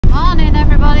morning,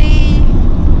 everybody.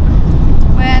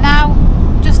 We're now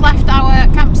just left our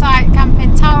campsite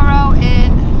camping Tauro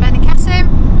in Benicassim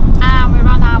and we're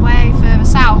on our way further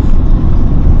south.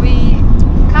 We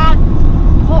can't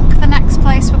book the next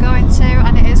place we're going to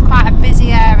and it is quite a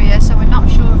busy area, so we're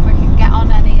not sure if we can get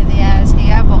on any of the airs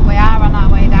here, but we are on our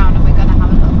way down and we're going to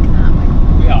have a look, aren't we?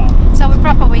 We are. So we're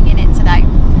proper winging it today.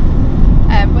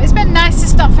 But it's been nice to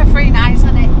stop for 3 nights,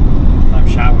 hasn't it?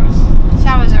 Showers.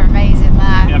 Showers are amazing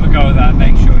there. If you ever go there,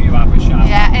 make sure you have a shower.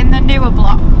 Yeah, in the newer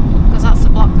block, because that's the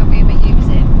block that we were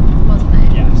using, wasn't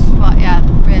it? Yes. But yeah,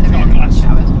 really good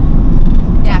showers.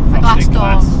 Yeah, for glass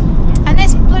doors. And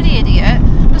this bloody idiot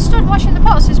has stood washing the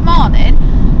pots this morning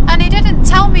and he didn't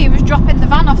tell me he was dropping the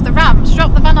van off the ramps.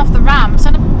 Dropped the van off the ramps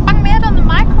and I banged my head on the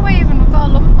microwave and I've got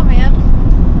a lump on my head.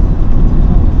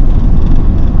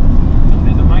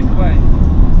 In the microwave?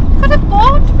 You could have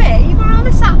warned me, you were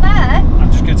only sat there. I'm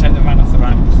just going to take the van off the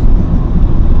ramps.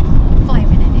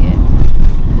 Flaming idiot.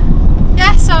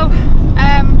 Yeah, so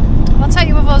we'll take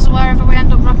you with us wherever we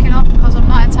end up rocking up, because I'm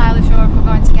not entirely sure if we're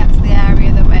going to get to the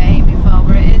area that we're aiming for,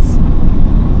 but it is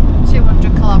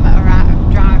 200-kilometre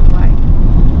drive away.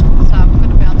 So we're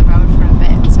going to be on the road for a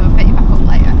bit, so we'll pick you back up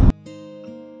later.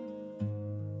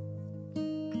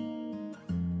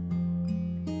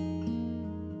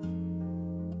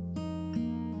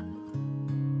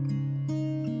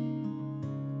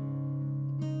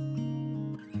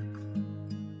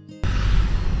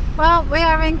 Well, we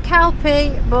are in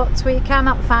Calpe, but we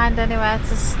cannot find anywhere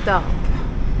to stop.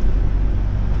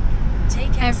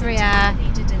 Every air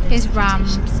is rammed.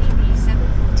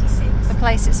 The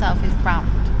place itself is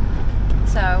rammed.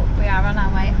 So we are on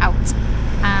our way out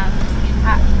and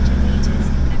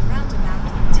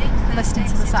listening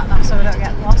to the sat nav so we don't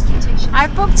get lost. I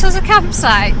booked us a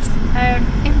campsite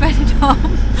in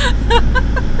Benidorm.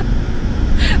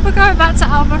 We're going back to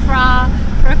Almafra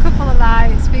for a couple of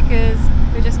nights because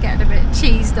we're just getting a bit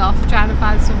cheesed off trying to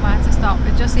find somewhere to stop.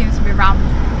 It just seems to be rammed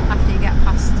after you get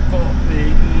past. But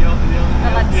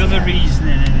the other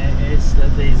reasoning in it is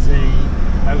that there's a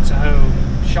motorhome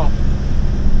shop.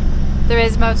 There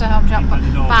is motorhome shop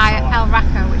by El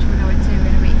Racco, which we're going to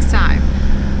in a week's time.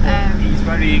 He's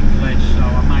very English, so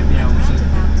I might be able to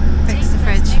fix the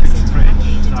fridge.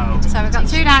 So we've got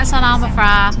 2 nights on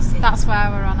Almafra. That's where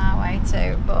we're on our way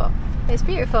to. But it's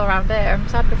beautiful around here. I'm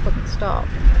sad we couldn't stop.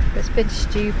 It's been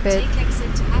stupid. Take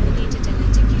exit to Avenida de la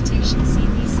Deputation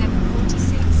CV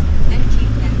 746, then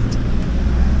keep left.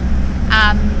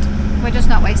 And we're just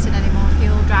not wasting any more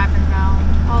fuel driving around.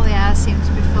 All the airs seem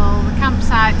to be full. The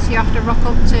campsites you have to rock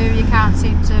up to, you can't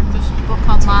seem to just book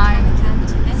online.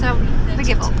 So we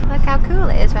give up. Look how cool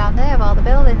it is around here with all the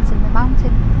buildings in the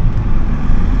mountain.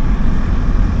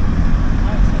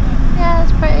 Yeah,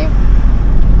 it's pretty.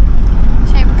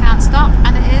 Shame we can't stop,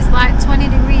 and it is like 20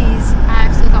 degrees.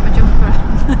 I've still got my jumper on.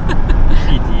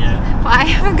 Idiot. But I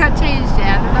haven't got changed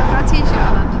yet. I've not got a t-shirt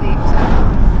on underneath, so I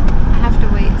have to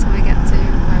wait till we get to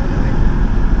where we're going.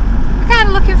 We're kind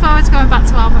of looking forward to going back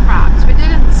to Almafra because we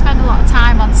didn't spend a lot of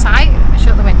time on site.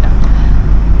 Shut the window.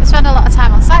 We spent a lot of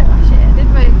time on site last year,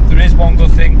 didn't we? There is one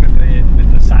good thing with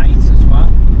the site as well.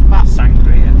 What?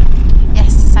 Sangria.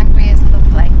 Yes, the sangria is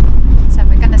lovely. So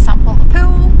we're going to sample the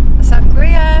pool, the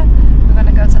sangria. We're going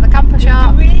to go to the camper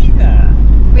shop. Did we eat there?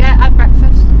 We had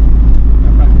breakfast.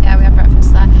 Yeah, we had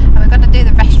breakfast there. And we're going to do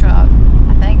the restaurant,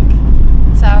 I think.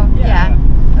 So, yeah.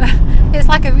 It's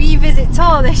like a revisit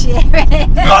tour this year, isn't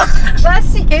it?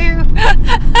 Bless you.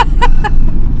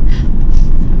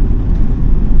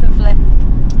 Lovely.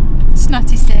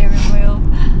 Snotty steering wheel.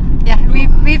 Yeah,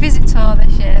 revisit tour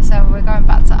this year. So we're going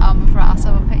back to Almafra,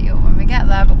 so we'll pick you up when we get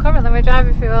there. But currently we're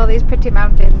driving through all these pretty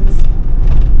mountains.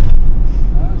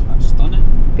 Oh, that's stunning.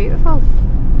 Beautiful. A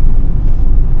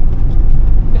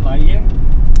bit like you.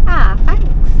 Ah,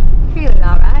 thanks. Feeling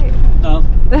alright? No.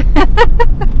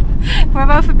 We're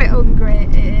both a bit hungry.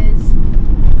 It is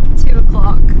 2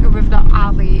 o'clock and we've not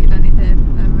hardly eaten anything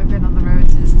and we've been on the road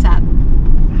since 10.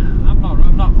 I'm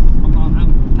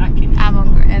packing. I'm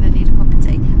hungry and I need a cup of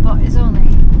tea. But it's only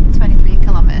 23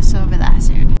 kilometres, so we'll be there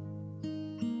soon.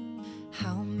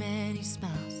 How many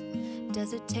smiles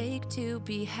does it take to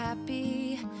be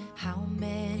happy? How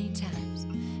many times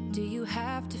do you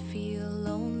have to feel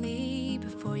lonely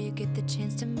before you get the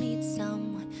chance to meet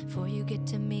someone? Before you get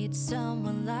to meet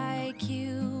someone like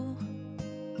you?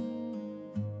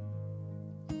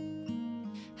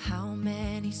 How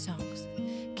many songs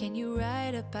can you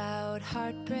write about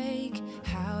heartbreak?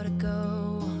 How to go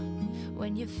on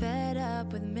when you're fed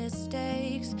up with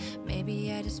mistakes?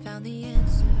 Maybe I just found the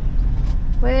answer.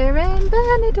 We're in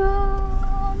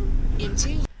Benidorm.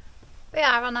 Into We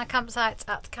are on our campsite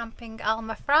at Camping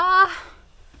Almafra.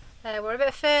 we're a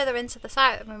bit further into the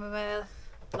site than when we were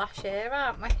last year,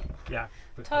 aren't we? Yeah.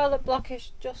 Toilet block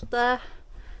is just there.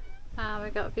 And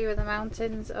we've got a view of the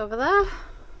mountains over there.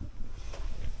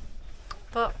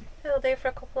 But it'll do for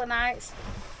a couple of nights.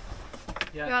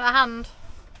 Yeah. You want a hand?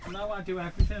 No, I do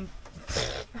everything.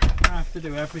 I have to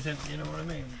do everything, you know what I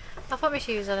mean? I'll put my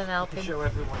shoes on and help him. Show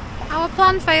everyone. Our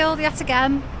plan failed yet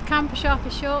again. Camper shop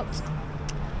is shut.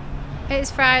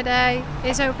 It's Friday.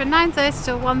 It's open 9:30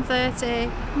 till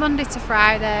 1:30, Monday to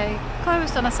Friday.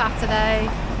 Closed on a Saturday,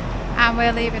 and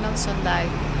we're leaving on Sunday.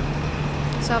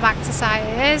 So back to site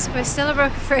it is. We're still a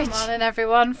broken fridge. Good morning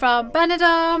everyone from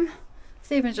Benidorm.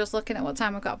 Stephen's just looking at what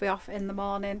time we've got to be off in the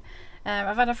morning.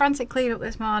 I've had a frantic clean up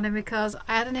this morning because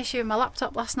I had an issue with my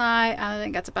laptop last night and I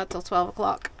didn't get to bed till 12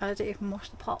 o'clock. I didn't even wash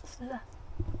the pots, did I?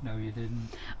 No, you didn't.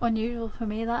 Unusual for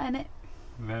me, that, innit?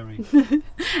 Very.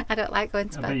 I don't like going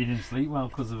to bed. I bet you didn't sleep well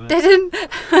because of it. Didn't.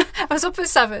 I was up at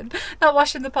 7, not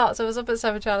washing the pots. I was up at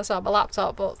 7 trying to sort my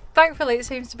laptop, but thankfully it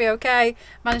seems to be okay.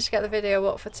 Managed to get the video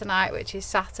up for tonight, which is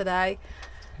Saturday.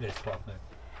 It is 12 noon.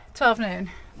 12 noon,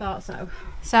 thought so.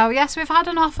 So yes, we've had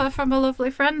an offer from a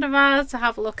lovely friend of ours to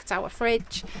have a look at our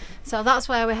fridge. So that's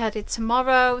where we're headed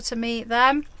tomorrow to meet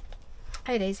them.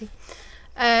 Hey Daisy.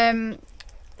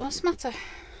 What's the matter?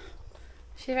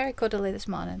 She's very cuddly this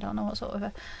morning, don't know what's up with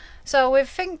her. So we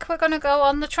think we're going to go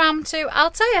on the tram to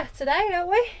Aire today,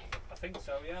 don't we? I think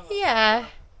so, yeah. Yeah,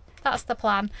 that's the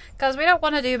plan. Because we don't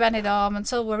want to do Benidorm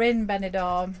until we're in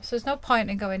Benidorm. So there's no point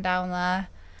in going down there.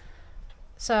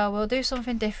 So we'll do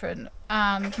something different.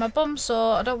 And my bum's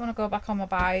sore, I don't want to go back on my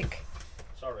bike.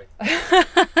 Sorry.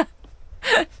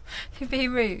 You're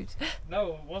being rude.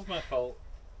 No, it was my fault.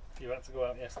 You had to go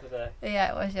out yesterday.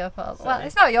 Yeah, it was your fault. Sorry. Well,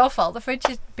 it's not your fault. The fridge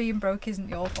being broke isn't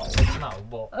your fault. No,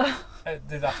 but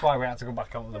that's why we had to go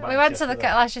back onto the bike. We went to the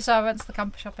last you saw. I went to the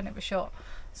camper shop and it was shut.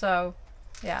 So,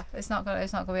 yeah, it's not gonna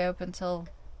be open till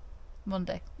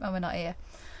Monday when we're not here.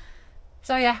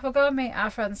 So yeah, we'll go and meet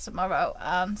our friends tomorrow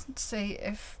and see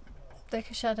if they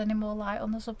can shed any more light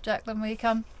on the subject than we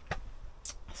can.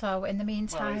 So in the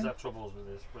meantime, well, he's had troubles with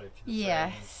his fridge.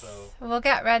 Yes, so we'll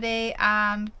get ready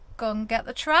and go and get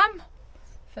the tram.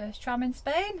 First tram in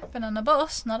Spain. Been on a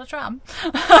bus, not a tram.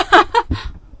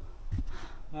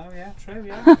 Oh yeah, true,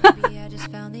 yeah. Maybe I just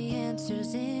found the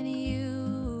answers in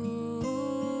you.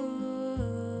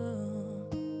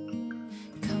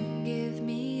 Come give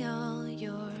me all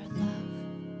your love.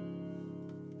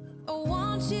 I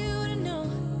want you to know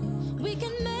we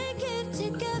can make it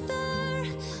together.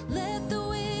 Let the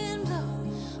wind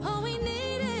blow. All we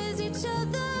need is each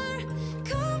other.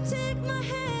 Come take my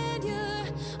hand, you're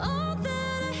all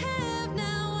that I have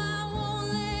now. I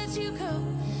won't let you go.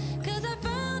 'Cause I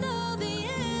found all the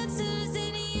answers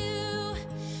in you.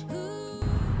 Ooh.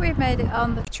 We've made it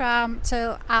on the tram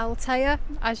to Aire.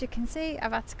 As you can see,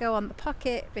 I've had to go on the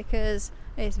pocket because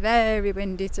it's very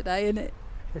windy today, isn't it?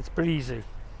 It's breezy.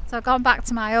 So I've gone back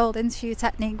to my old interview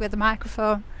technique with the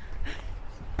microphone.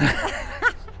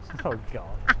 Oh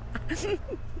God.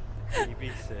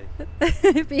 BBC.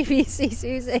 BBC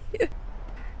Susie.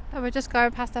 And we're just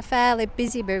going past a fairly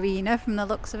busy marina from the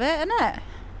looks of it, isn't it?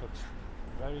 Looks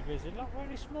very busy. Not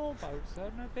very small boats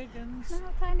though, no big ones.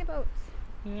 No, tiny boats.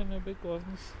 Yeah, no big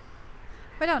ones.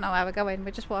 We don't know where we're going,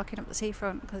 we're just walking up the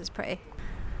seafront because it's pretty.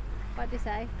 What do you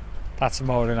say? That's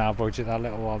more in our budget, that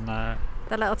little one there.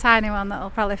 The little tiny one that'll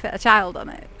probably fit a child on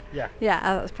it. Yeah. Yeah,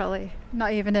 that's probably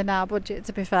not even in our budget,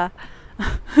 to be fair.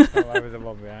 Not like with the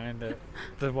one behind it.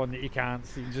 The one that you can't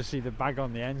see, you can just see the bag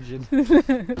on the engine.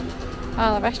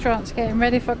 All the restaurants getting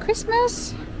ready for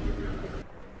Christmas.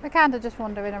 We're kind of just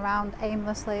wandering around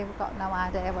aimlessly, we've got no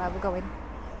idea where we're going.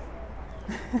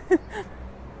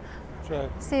 True.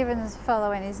 Stephen's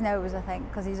following his nose, I think,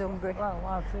 because he's hungry. Well,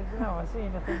 I've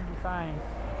seen a thingy sign.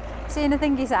 Seen a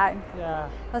thingy sign? Yeah.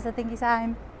 What's a thingy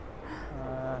sign?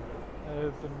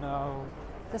 Open no.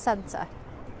 The centre.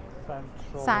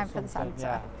 Central Sign for the something,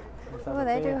 centre. Yeah. Oh,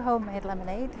 they do homemade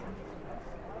lemonade.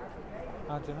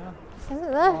 I don't know. Is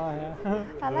it there? Oh, yeah.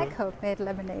 I like homemade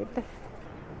lemonade.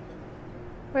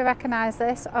 We recognise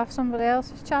this off somebody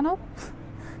else's channel.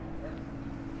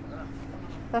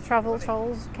 The Travel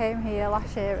Trolls came here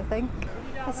last year, I think.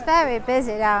 It's very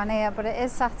busy down here, but it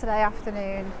is Saturday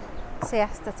afternoon,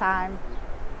 siesta time.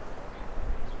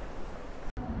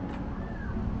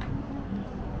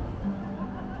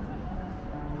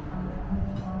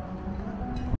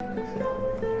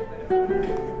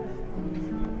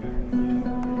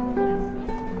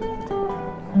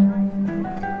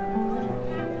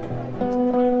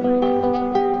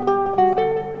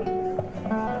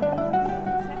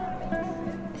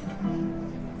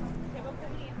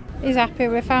 He's happy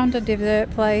we found a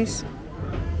dessert place.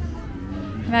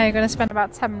 Now you're going to spend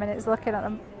about 10 minutes looking at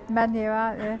the menu,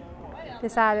 aren't you?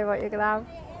 Deciding what you're going to have.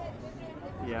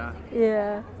 Yeah.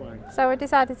 Yeah. So we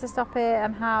decided to stop here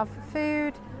and have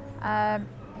food.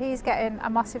 He's getting a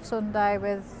massive sundae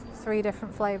with 3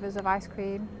 different flavours of ice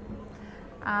cream.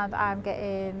 And I'm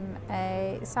getting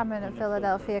a salmon and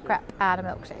Philadelphia crepe and a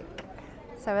milkshake.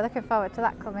 So we're looking forward to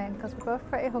that coming because we're both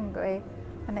pretty hungry.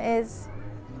 And it is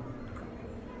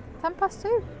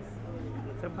 2:10.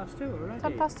 2 already?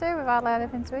 2:10, we've hardly had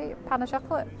anything to eat. A pan of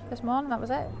chocolate this morning, that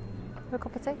was it. With a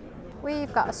cup of tea.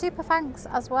 We've got a super thanks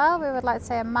as well. We would like to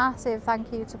say a massive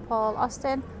thank you to Paul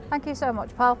Austin. Thank you so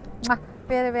much, Paul.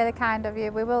 Really, really kind of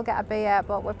you. We will get a beer,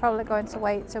 but we're probably going to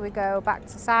wait till we go back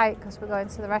to site because we're going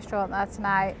to the restaurant there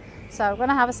tonight. So we're going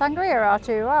to have a sangria or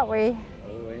 2, aren't we?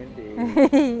 Oh,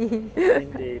 indeed.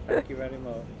 Indeed. Thank you very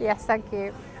much. Yes, thank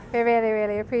you. We really,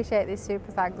 really appreciate these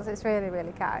super thanks. It's really,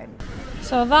 really kind.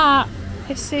 So that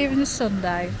is Stephen's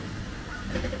sundae.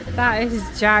 That is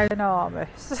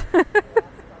ginormous.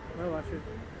 No, that's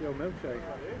your milkshake.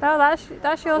 No,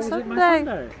 that's your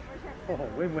sundae. Oh,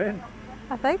 win-win.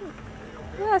 I think.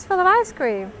 Yeah, it's full of ice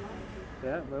cream.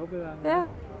 Yeah, it will be then. Yeah.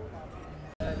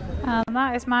 And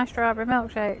that is my strawberry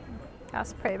milkshake.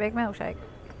 That's a pretty big milkshake.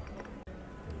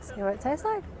 See what it tastes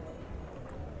like.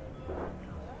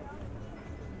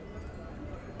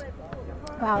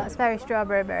 Wow, that's very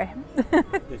strawberry berry.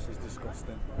 This is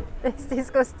disgusting. It's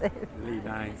disgusting. Really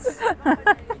nice.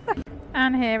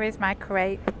 And here is my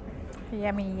crepe.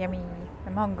 Yummy, yummy.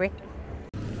 I'm hungry.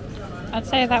 I'd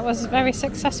say that was a very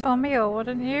successful meal,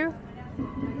 wouldn't you?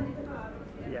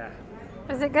 Yeah.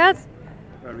 Is it good?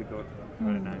 Very good.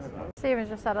 Very nice. Stephen's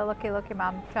just had a lucky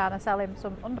man trying to sell him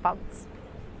some underpants.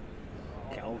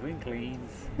 Calvin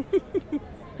cleans.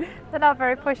 They're not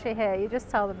very pushy here, you just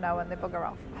tell them no when they bugger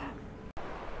off.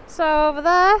 So over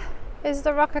there is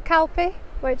the Rock of Calpe,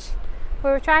 which we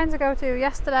were trying to go to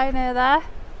yesterday near there.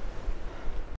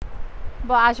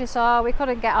 But as you saw, we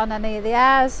couldn't get on any of the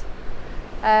airs.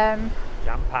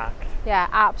 Jam-packed. Yeah,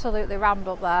 absolutely rammed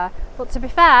up there. But to be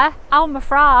fair,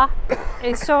 Almafra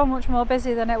is so much more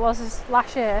busy than it was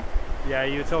last year. Yeah,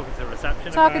 you were talking to the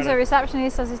reception. Talking to the reception, he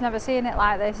says he's never seen it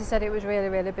like this. He said it was really,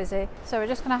 really busy. So we're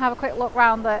just going to have a quick look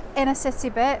round the inner city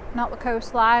bit, not the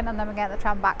coastline, and then we're getting the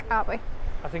tram back, aren't we?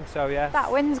 I think so, yeah.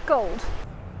 That wind's gold.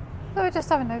 So we're just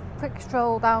having a quick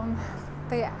stroll down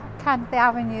the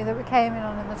avenue that we came in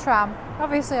on in the tram.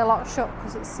 Obviously a lot shut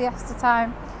because it's siesta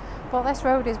time, but this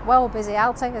road is well busy.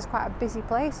 I'll say it's quite a busy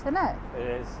place, isn't it? It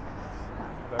is.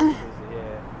 Very busy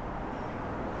here.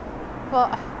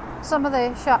 But some of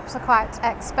the shops are quite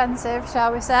expensive,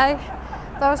 shall we say.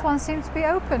 Those ones seem to be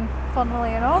open,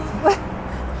 funnily enough.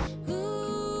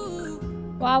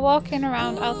 While walking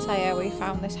around Aire, we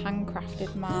found this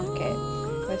handcrafted market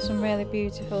with some really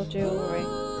beautiful jewellery.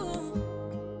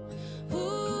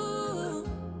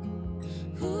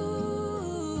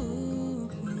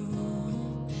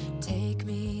 Take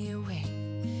me away.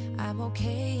 I'm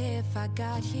okay if I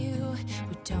got you.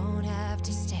 We don't have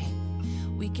to stay.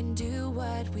 We can do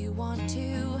what we want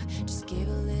to. Just give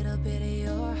a little bit of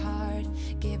your heart.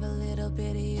 Give a little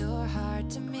bit of your heart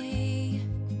to me.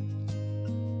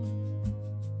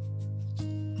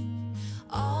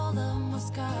 All of my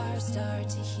scars start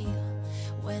to heal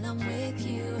when I'm with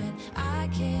you, and I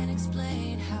can't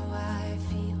explain how I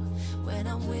feel when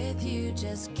I'm with you.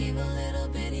 Just give a little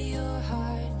bit of your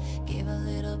heart. Give a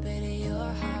little bit of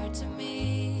your heart to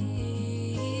me.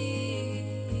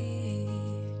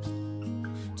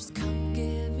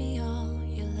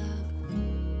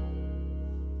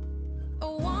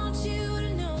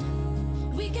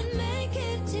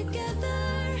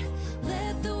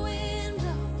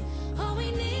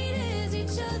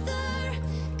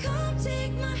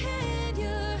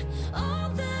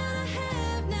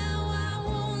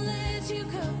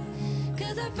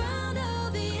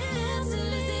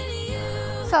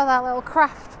 So that little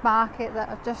craft market that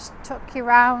I just took you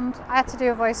round, I had to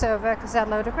do a voiceover because I had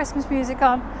a load of Christmas music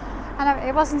on, and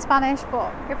it wasn't Spanish,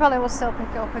 but you probably will still pick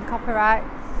it up in copyright.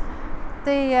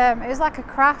 It was like a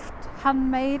craft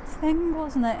handmade thing,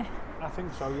 wasn't it? I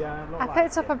think so, yeah. I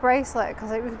picked up a bracelet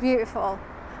because it was beautiful.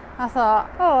 I thought,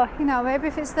 oh, you know, maybe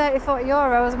if it's 30-40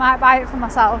 euros, I might buy it for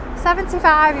myself.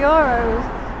 75 euros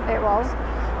it was.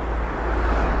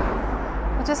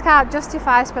 I just can't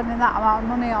justify spending that amount of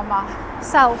money on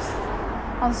myself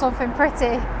on something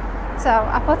pretty, so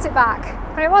I put it back.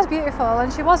 But it was beautiful,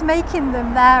 and she was making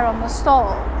them there on the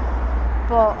stall,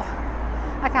 but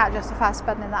I can't justify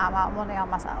spending that amount of money on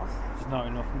myself. There's not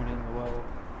enough money in the world.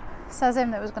 Says him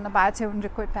that was going to buy a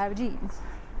 200 quid pair of jeans.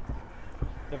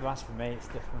 If that's for me, it's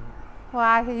different.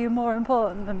 Why are you more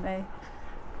important than me?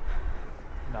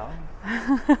 No.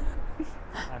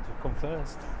 And to come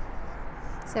first.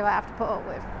 See what I have to put up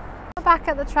with. We're back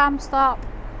at the tram stop,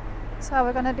 so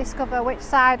we're going to discover which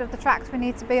side of the tracks we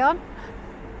need to be on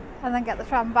and then get the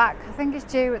tram back. I think it's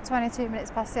due at 22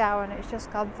 minutes past the hour and it's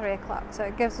just gone 3 o'clock, so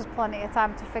it gives us plenty of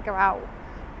time to figure out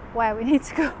where we need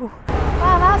to go.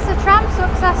 Well, that's the tram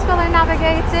successfully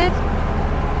navigated.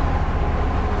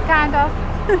 Kind of.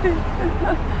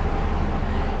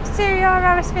 It's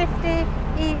 €2.50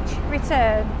 each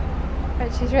return,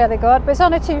 which is really good, but it's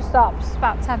only 2 stops,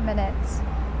 about 10 minutes.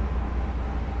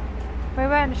 We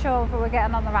weren't sure if we were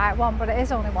getting on the right one, but it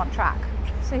is only 1 track.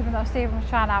 So even though Stephen was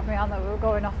trying to have me on that we were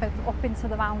going up into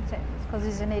the mountains, because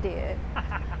he's an idiot.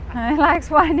 And he likes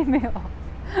winding me up.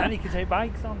 And you can take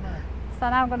bikes on there. So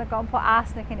now I'm going to go and put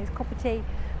arsenic in his cup of tea.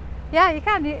 Yeah, you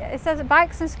can. It says that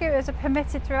bikes and scooters are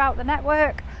permitted throughout the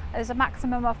network. There's a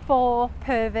maximum of 4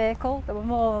 per vehicle. There were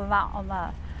more than that on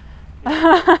there.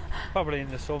 Yeah, probably in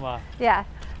the summer. Yeah,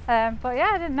 but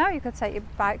yeah, I didn't know you could take your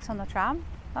bikes on the tram.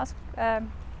 That's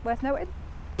worth noting.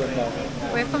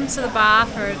 We've come to the bar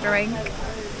for a drink.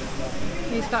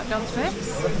 He's got John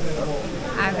Smith's.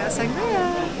 I've got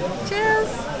sangria. Cheers!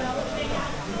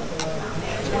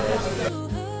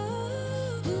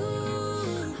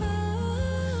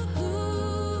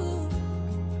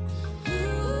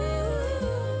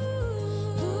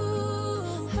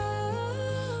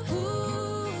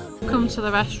 Come to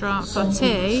the restaurant for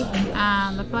tea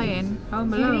and they're playing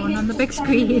Home Alone on the big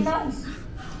screen.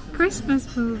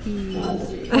 Christmas movies. Well,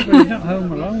 he's not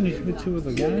Home Alone, he's with 2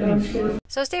 other guys.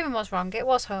 So Stephen was wrong, it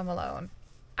was Home Alone.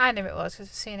 I knew it was because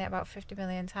I've seen it about 50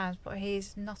 million times, but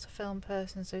he's not a film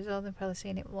person, so he's only probably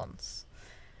seen it once.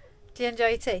 Do you enjoy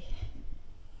your tea?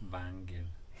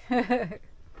 Banging. Banging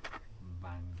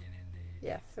indeed.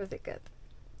 Yes, was it good?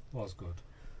 Was good.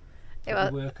 It What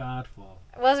was. we work hard for.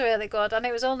 It was really good, and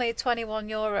it was only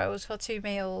 €21 for 2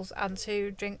 meals and 2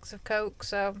 drinks of Coke,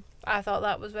 so I thought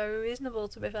that was very reasonable,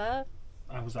 to be fair.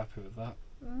 I was happy with that.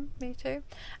 Me too.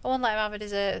 I wouldn't let him have a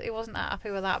dessert. He wasn't that happy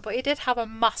with that, but he did have a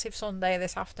massive sundae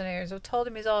this afternoon, so I told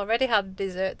him he's already had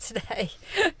dessert today.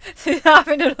 So he's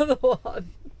having another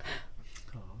one.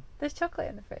 Oh. There's chocolate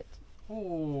in the fridge.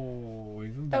 Oh,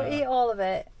 even better. Don't eat all of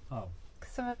it. Oh.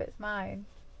 'Cause some of it's mine.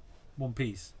 1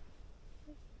 piece.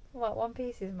 What, 1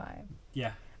 piece is mine?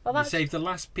 Yeah. Well, you save the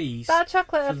last piece that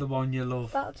chocolate, for the one you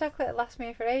love. that chocolate lasts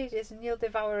me for ages and you'll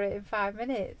devour it in 5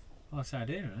 minutes. Well, that's the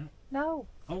idea, isn't it? No.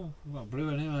 Oh, well, brew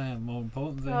anyway, more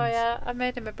important things. Oh yeah, I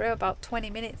made him a brew about 20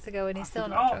 minutes ago and he's still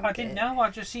not drunk I didn't it. know, I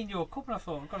just seen your cup and I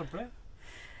thought, I've got a brew.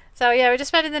 So yeah, we're just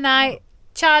spending the night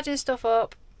charging stuff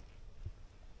up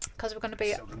because we're going to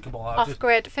be off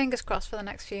grid, fingers crossed, for the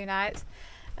next few nights.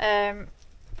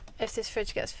 If this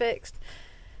fridge gets fixed.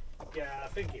 Yeah, I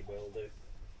think it will do.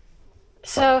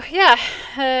 So yeah,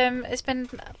 it's been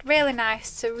really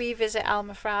nice to revisit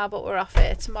Almafra, but we're off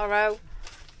here tomorrow.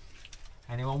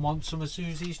 Anyone want some of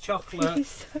Susie's chocolate?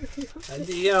 And,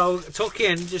 you know, tuck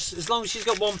in, just as long as she's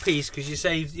got 1 piece, because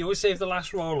you always save the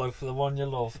last Rolo for the one you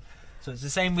love. So it's the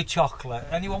same with chocolate.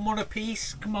 Anyone want a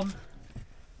piece? Come on.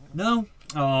 No?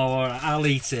 Oh, all right, I'll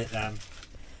eat it then.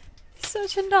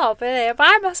 Such a knob, isn't he? I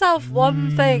buy myself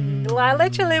 1 thing, like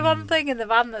literally 1 thing in the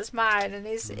van that's mine, and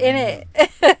he's in it.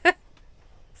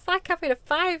 It's like having a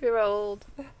 5-year-old.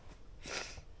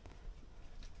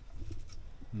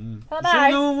 Oh, So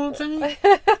nice. no one wants any?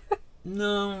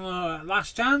 No,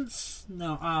 last chance?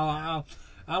 No, I'll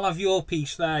have your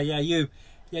piece there. Yeah,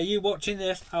 you watching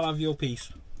this, I'll have your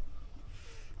piece.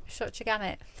 Such a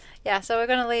gannet. Yeah, so we're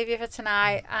going to leave you for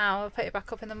tonight and we'll put you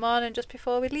back up in the morning just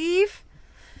before we leave.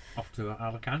 Off to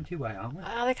Alicante way, aren't we?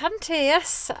 Alicante,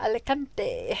 yes,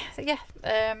 Alicante. So yeah,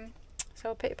 so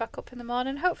we'll pick you back up in the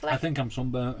morning, hopefully. I think I'm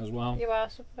sunburnt as well. You are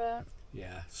sunburnt.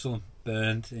 Yeah,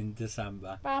 sunburnt in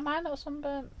December. Why am I not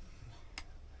sunburnt?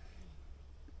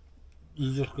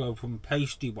 You just go from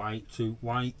pasty white to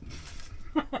white.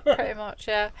 Pretty much,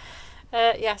 yeah.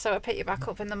 Yeah, so I'll pick you back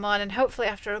up in the morning, hopefully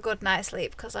after a good night's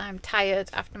sleep, because I'm tired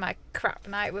after my crap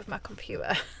night with my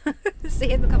computer. See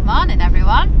you in the good morning,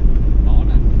 everyone.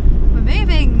 Morning. We're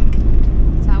moving.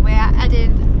 So we're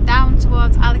heading down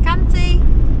towards Alicante.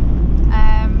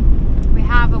 We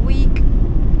have a week,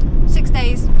 6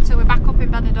 days, so we're back up in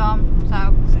Benidorm.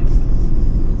 So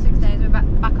 6 days, we're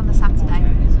back on the Saturday.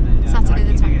 Saturday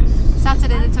the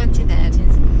 23rd.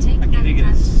 I can think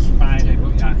it's Friday,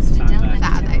 but yeah, it's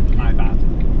Saturday. My bad.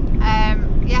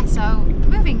 Yeah, so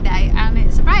moving day, and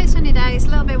it's a bright sunny day. It's a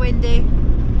little bit windy,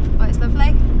 but it's lovely.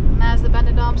 And there's the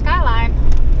Benidorm skyline.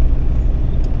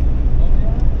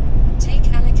 Take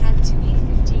Alicante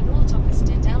E15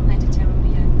 autopista del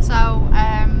Mediterraneo. So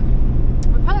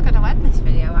we're probably going to end this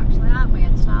video actually, aren't we,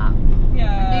 and start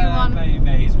Yeah, a new one.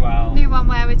 may as well. New one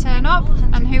where we turn up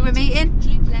and who we're meeting.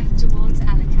 Keep left towards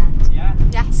Alicante. Yeah.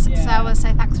 Yes, Yeah. so we'll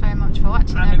say thanks very much for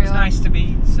watching, And everyone. it was nice to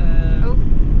meet Oh.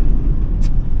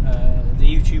 the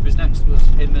YouTubers next was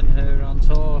him and her on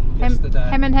tour yesterday.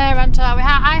 Him and her on tour.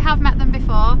 I have met them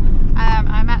before.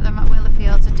 I met them at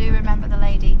Willerfields. I do remember the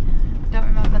lady. I don't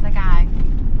remember the guy.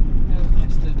 Yeah, it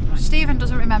was nice to Stephen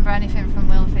doesn't remember anything from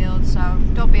Willerfields, so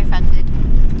don't be offended.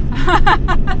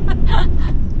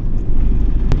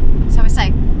 So we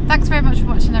say thanks very much for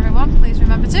watching, everyone. Please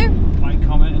remember to like,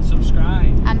 comment and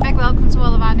subscribe. and big welcome to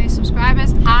all of our new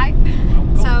subscribers. Hi.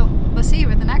 Welcome. So we'll see you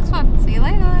in the next one. See you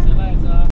later. See you later.